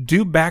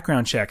 Do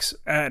background checks.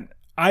 And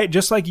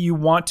just like you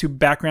want to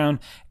background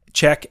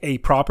check a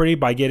property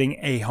by getting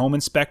a home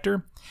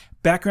inspector,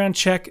 background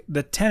check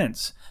the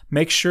tenants.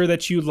 Make sure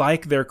that you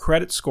like their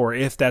credit score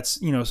if that's,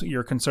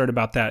 you're concerned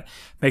about that.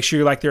 Make sure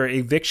you like their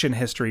eviction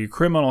history,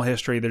 criminal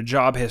history, their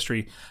job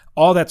history,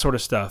 all that sort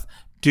of stuff.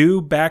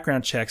 Do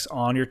background checks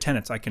on your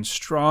tenants. I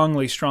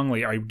strongly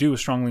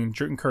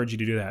encourage you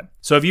to do that.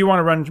 So if you want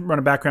to run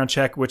a background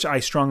check, which I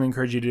strongly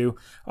encourage you to do,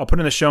 I'll put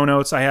in the show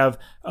notes. I have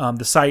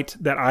the site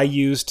that I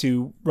use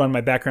to run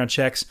my background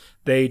checks.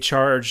 They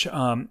charge,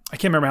 I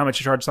can't remember how much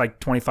you charge, like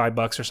 $25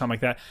 or something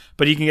like that,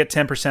 but you can get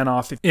 10%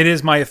 off. It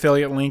is my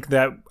affiliate link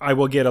that I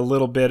will get a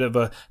little bit of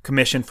a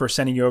commission for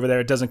sending you over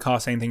there. It doesn't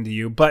cost anything to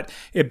you, but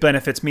it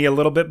benefits me a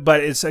little bit, but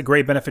it's a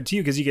great benefit to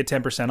you because you get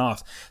 10%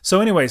 off.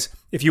 So anyways,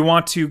 if you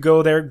want to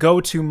go there, go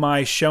to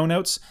my show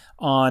notes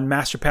on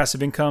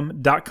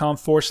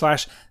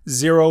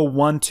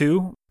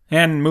masterpassiveincome.com/012.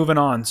 And moving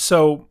on.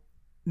 So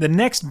the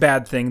next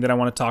bad thing that I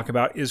want to talk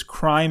about is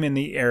crime in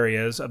the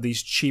areas of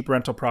these cheap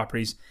rental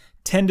properties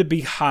tend to be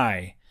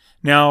high.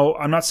 Now,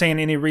 I'm not saying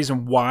any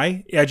reason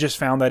why. I just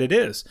found that it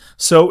is.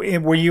 So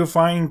where you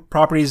find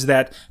properties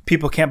that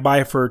people can't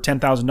buy for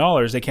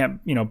 $10,000, they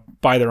can't,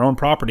 buy their own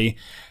property,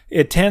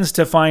 it tends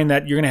to find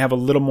that you're going to have a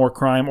little more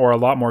crime or a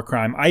lot more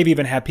crime. I've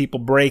even had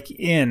people break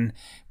in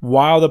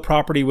while the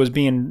property was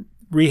being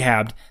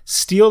rehabbed,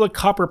 steal the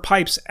copper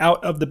pipes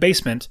out of the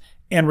basement,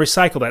 and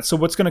recycle that. So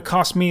what's going to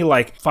cost me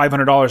like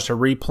 $500 to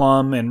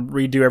replumb and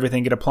redo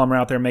everything, get a plumber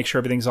out there, make sure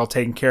everything's all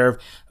taken care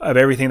of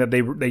everything that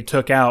they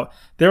took out.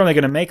 They're only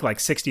going to make like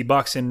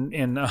 $60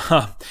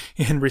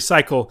 in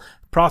recycle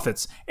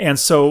profits. And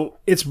so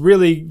it's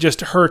really just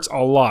hurts a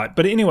lot.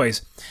 But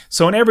anyways,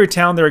 so in every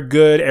town there are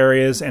good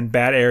areas and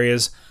bad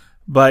areas,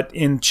 but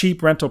in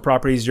cheap rental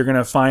properties, you're going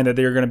to find that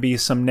there are going to be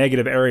some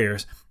negative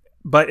areas.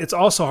 But it's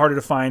also harder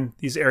to find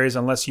these areas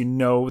unless you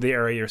know the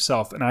area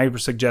yourself. And I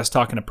would suggest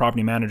talking to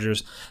property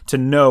managers to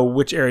know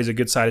which area is a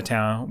good side of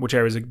town, which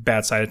area is a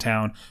bad side of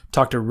town.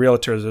 Talk to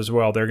realtors as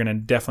well. They're going to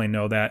definitely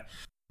know that.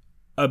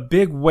 A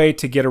big way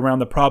to get around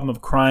the problem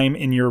of crime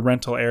in your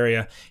rental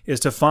area is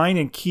to find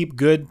and keep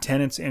good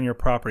tenants in your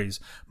properties.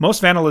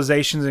 Most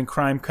vandalizations and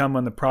crime come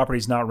when the property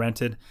is not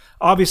rented.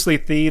 Obviously,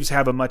 thieves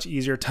have a much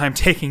easier time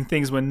taking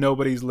things when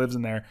nobody lives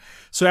in there.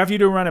 So after you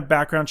do run a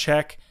background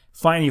check,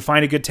 you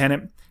find a good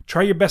tenant,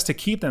 try your best to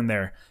keep them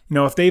there.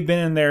 If they've been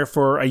in there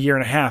for a year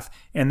and a half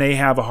and they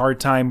have a hard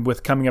time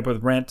with coming up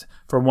with rent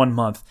for 1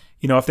 month,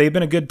 if they've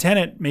been a good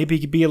tenant, maybe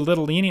you could be a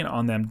little lenient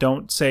on them.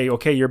 Don't say,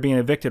 okay, you're being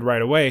evicted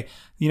right away.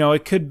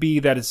 It could be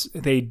that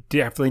they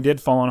definitely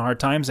did fall on hard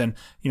times and,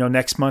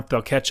 next month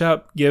they'll catch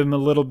up, give them a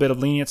little bit of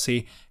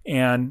leniency,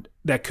 and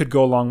that could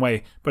go a long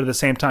way. But at the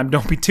same time,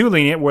 don't be too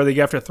lenient where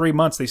after 3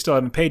 months they still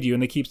haven't paid you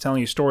and they keep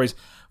telling you stories.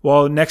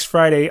 Well, next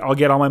Friday I'll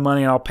get all my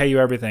money and I'll pay you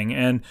everything.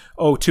 And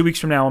 2 weeks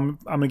from now I'm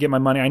going to get my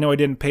money. I know I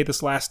didn't pay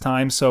this last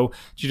time, so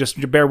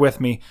you bear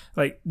with me.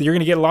 Like, you're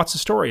going to get lots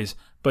of stories,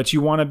 but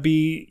you want to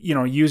be,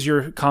 use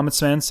your common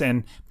sense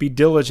and be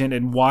diligent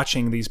in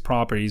watching these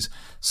properties.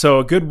 So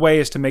a good way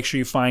is to make sure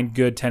you find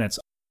good tenants.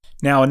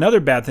 Now, another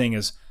bad thing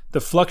is the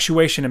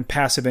fluctuation in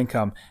passive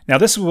income. Now,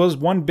 this was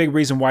one big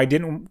reason why I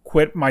didn't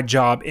quit my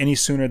job any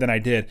sooner than I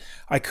did.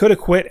 I could have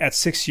quit at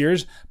 6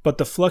 years, but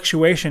the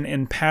fluctuation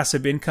in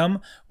passive income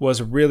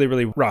was really,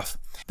 really rough.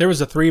 There was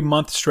a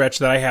 3-month stretch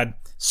that I had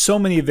so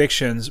many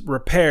evictions,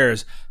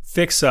 repairs,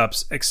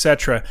 fix-ups,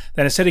 etc.,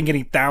 that instead of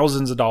getting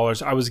thousands of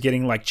dollars, I was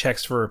getting like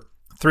checks for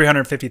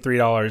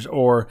 $353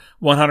 or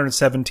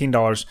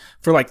 $117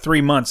 for like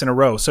 3 months in a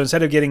row. So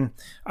instead of getting,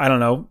 I don't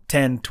know,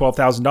 $10,000,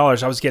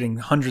 $12,000, I was getting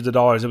hundreds of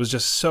dollars. It was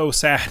just so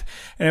sad.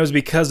 And it was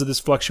because of this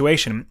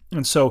fluctuation.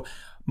 And so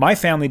my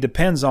family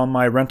depends on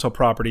my rental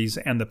properties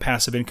and the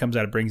passive incomes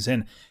that it brings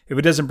in. If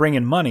it doesn't bring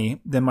in money,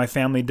 then my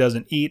family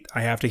doesn't eat.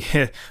 I have to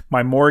get,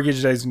 my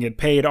mortgage doesn't get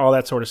paid, all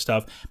that sort of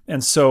stuff.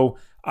 And so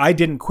I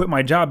didn't quit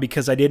my job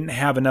because I didn't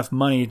have enough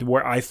money to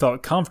where I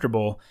felt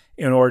comfortable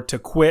in order to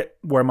quit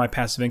where my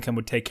passive income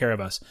would take care of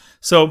us.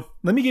 So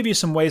let me give you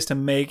some ways to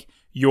make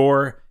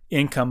your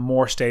income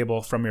more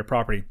stable from your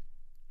property.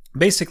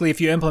 Basically, if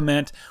you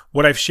implement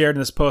what I've shared in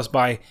this post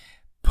by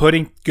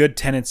putting good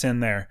tenants in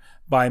there,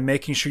 by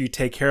making sure you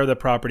take care of the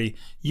property,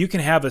 you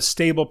can have a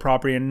stable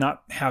property and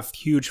not have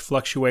huge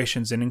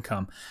fluctuations in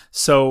income.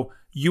 So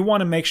you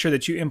want to make sure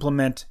that you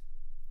implement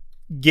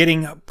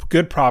getting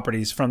good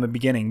properties from the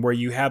beginning, where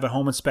you have a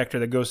home inspector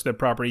that goes to the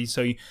property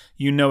so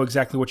you know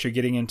exactly what you're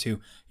getting into.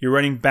 You're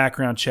running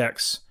background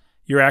checks.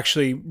 You're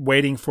actually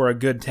waiting for a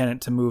good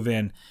tenant to move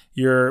in.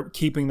 You're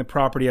keeping the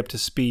property up to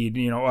speed,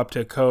 up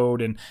to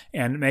code,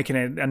 and making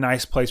it a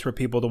nice place for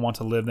people to want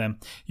to live them.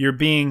 You're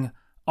being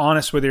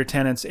honest with your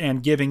tenants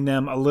and giving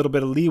them a little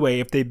bit of leeway.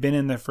 If they've been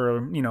in there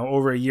for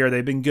over a year,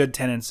 they've been good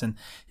tenants, and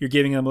you're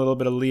giving them a little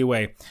bit of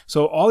leeway.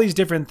 So all these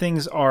different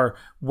things are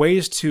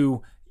ways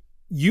to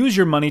use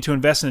your money to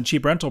invest in a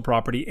cheap rental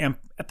property and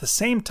at the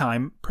same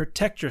time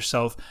protect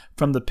yourself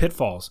from the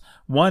pitfalls.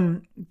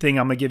 One thing,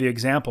 I'm going to give you an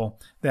example,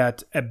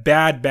 that a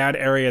bad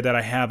area that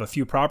I have a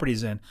few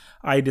properties in,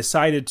 I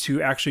decided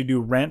to actually do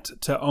rent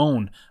to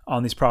own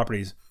on these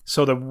properties.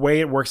 So the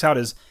way it works out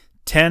is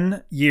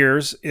 10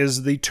 years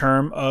is the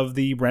term of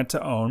the rent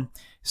to own.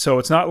 So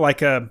it's not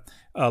like a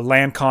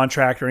land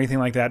contract or anything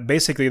like that.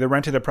 Basically, they're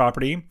renting the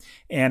property,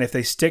 and if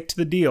they stick to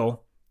the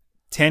deal,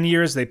 10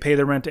 years, they pay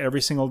the rent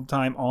every single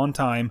time on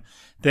time.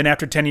 Then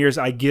after 10 years,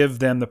 I give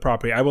them the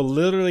property. I will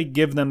literally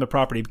give them the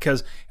property,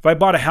 because if I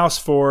bought a house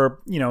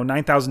for,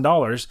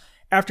 $9,000,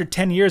 after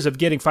 10 years of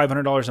getting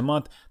 $500 a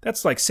month,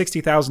 that's like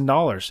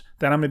 $60,000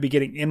 that I'm going to be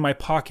getting in my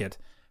pocket,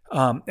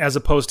 as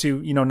opposed to,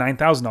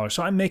 $9,000.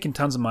 So I'm making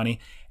tons of money.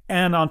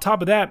 And on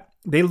top of that,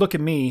 they look at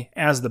me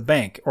as the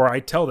bank, or I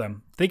tell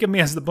them, think of me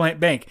as the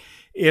bank.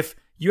 If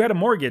you had a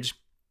mortgage,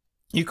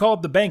 you call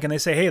up the bank and they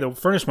say, hey, the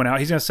furnace went out.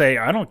 He's going to say,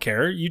 I don't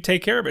care. You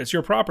take care of it. It's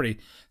your property.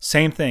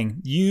 Same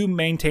thing. You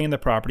maintain the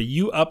property.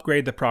 You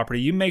upgrade the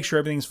property. You make sure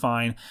everything's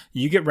fine.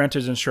 You get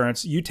renter's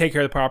insurance. You take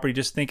care of the property.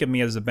 Just think of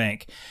me as a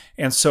bank.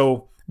 And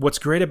so what's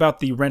great about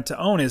the rent to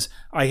own is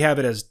I have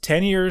it as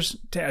 10 years,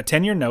 a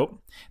 10-year note.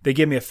 They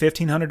give me a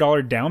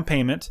 $1,500 down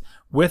payment.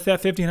 With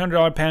that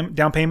 $1,500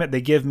 down payment,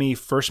 they give me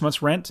first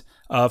month's rent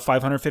of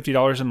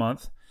 $550 a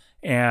month.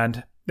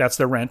 And that's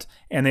the rent.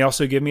 And they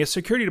also give me a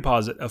security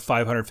deposit of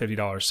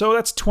 $550. So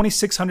that's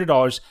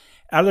 $2,600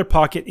 out of their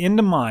pocket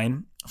into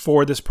mine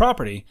for this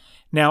property.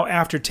 Now,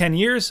 after 10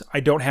 years, I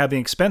don't have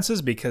any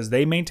expenses because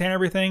they maintain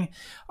everything.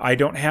 I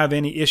don't have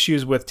any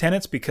issues with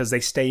tenants because they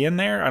stay in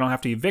there. I don't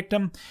have to evict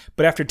them.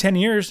 But after 10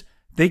 years,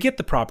 they get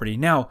the property.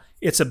 Now,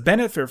 it's a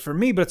benefit for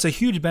me, but it's a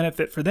huge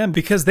benefit for them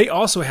because they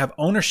also have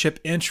ownership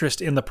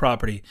interest in the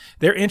property.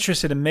 They're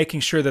interested in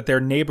making sure that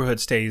their neighborhood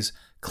stays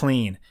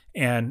clean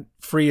and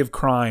free of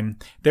crime.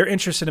 They're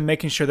interested in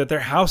making sure that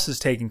their house is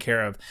taken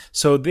care of.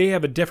 So they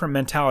have a different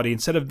mentality.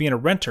 Instead of being a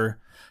renter,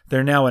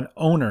 they're now an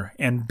owner.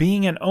 And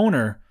being an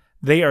owner,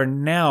 they are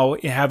now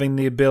having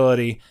the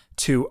ability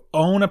to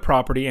own a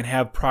property and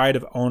have pride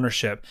of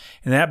ownership.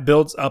 And that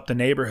builds up the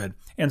neighborhood.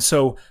 And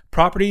so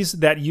properties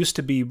that used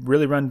to be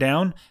really run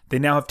down, they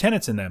now have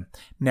tenants in them.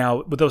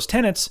 Now, with those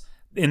tenants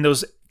in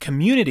those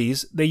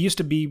communities, they used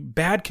to be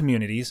bad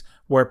communities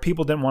where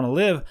people didn't want to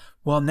live.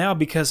 Well, now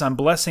because I'm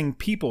blessing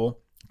people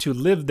to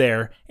live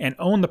there and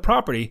own the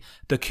property,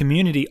 the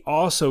community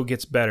also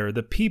gets better.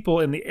 The people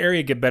in the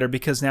area get better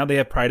because now they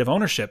have pride of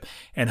ownership.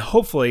 And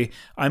hopefully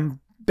I'm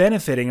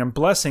benefiting and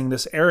blessing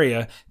this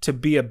area to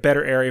be a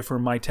better area for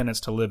my tenants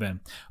to live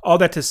in. All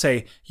that to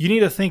say, you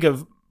need to think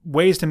of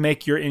ways to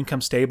make your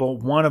income stable.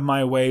 One of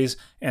my ways,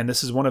 and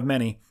this is one of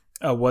many,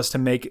 was to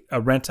make a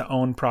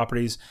rent-to-own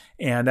properties,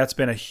 and that's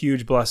been a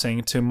huge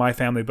blessing to my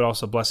family, but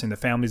also blessing the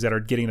families that are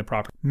getting the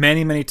property.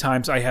 Many, many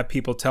times I have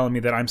people telling me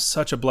that I'm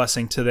such a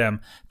blessing to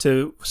them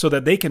so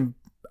that they can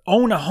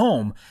own a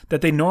home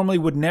that they normally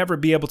would never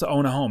be able to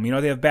own a home.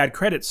 They have bad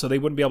credit, so they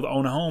wouldn't be able to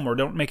own a home or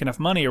don't make enough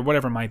money or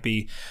whatever it might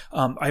be.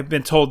 I've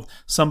been told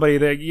somebody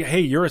that, hey,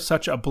 you're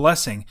such a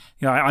blessing.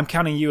 I'm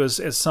counting you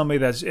as somebody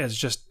that's as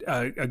just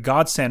a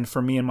godsend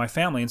for me and my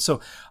family. And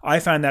so I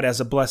find that as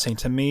a blessing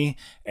to me,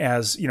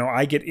 as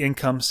I get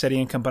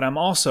steady income, but I'm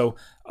also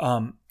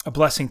a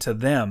blessing to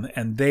them,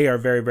 and they are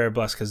very, very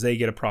blessed because they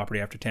get a property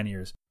after 10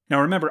 years.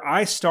 Now remember,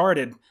 I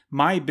started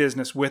my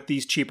business with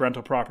these cheap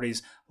rental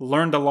properties,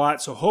 learned a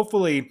lot. So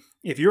hopefully,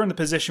 if you're in the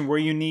position where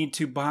you need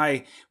to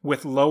buy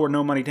with low or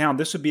no money down,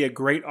 this would be a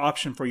great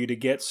option for you to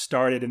get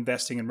started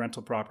investing in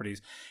rental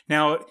properties.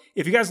 Now,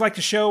 if you guys like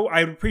the show,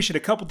 I would appreciate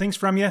a couple things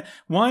from you.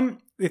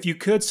 One, if you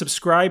could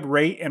subscribe,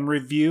 rate, and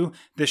review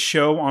the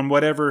show on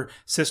whatever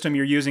system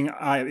you're using.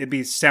 It'd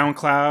be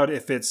SoundCloud,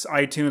 if it's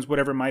iTunes,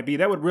 whatever it might be.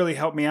 That would really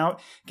help me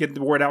out, get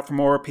the word out for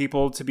more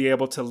people to be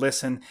able to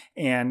listen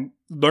and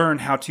learn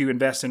how to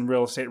invest in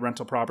real estate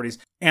rental properties.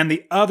 And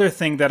the other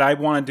thing that I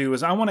want to do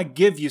is I want to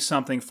give you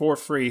something for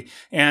free,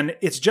 and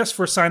it's just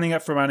for signing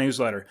up for my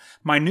newsletter.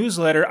 My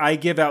newsletter, I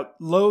give out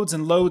loads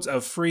and loads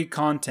of free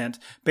content,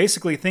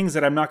 basically things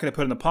that I'm not going to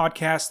put in the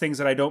podcast, things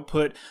that I don't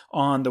put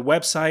on the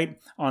website,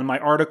 on my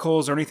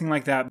articles, or anything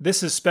like that.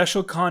 This is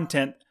special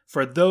content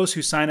for those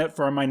who sign up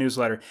for my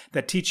newsletter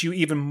that teach you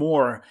even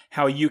more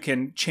how you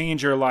can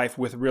change your life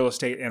with real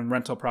estate and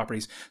rental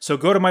properties. So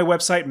go to my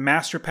website,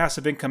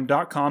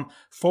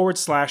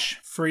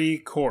 masterpassiveincome.com/free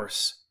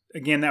course.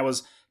 Again, that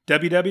was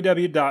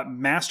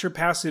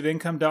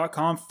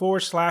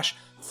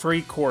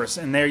www.masterpassiveincome.com/free course.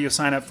 And there you'll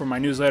sign up for my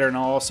newsletter, and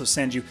I'll also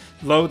send you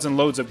loads and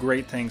loads of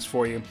great things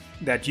for you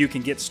that you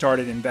can get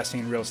started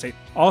investing in real estate.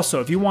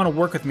 Also, if you want to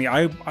work with me,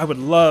 I would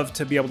love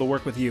to be able to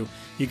work with you.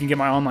 You can get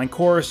my online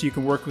course. You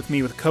can work with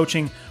me with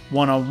coaching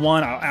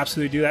one-on-one. I'll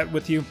absolutely do that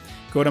with you.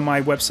 Go to my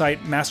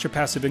website,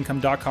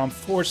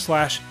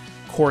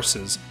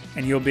 masterpassiveincome.com/courses,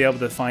 and you'll be able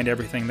to find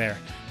everything there.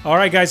 All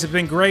right, guys, it's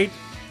been great.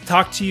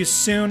 Talk to you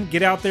soon.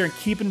 Get out there and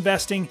keep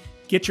investing.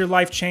 Get your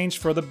life changed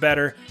for the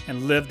better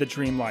and live the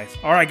dream life.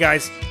 All right,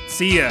 guys.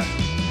 See ya.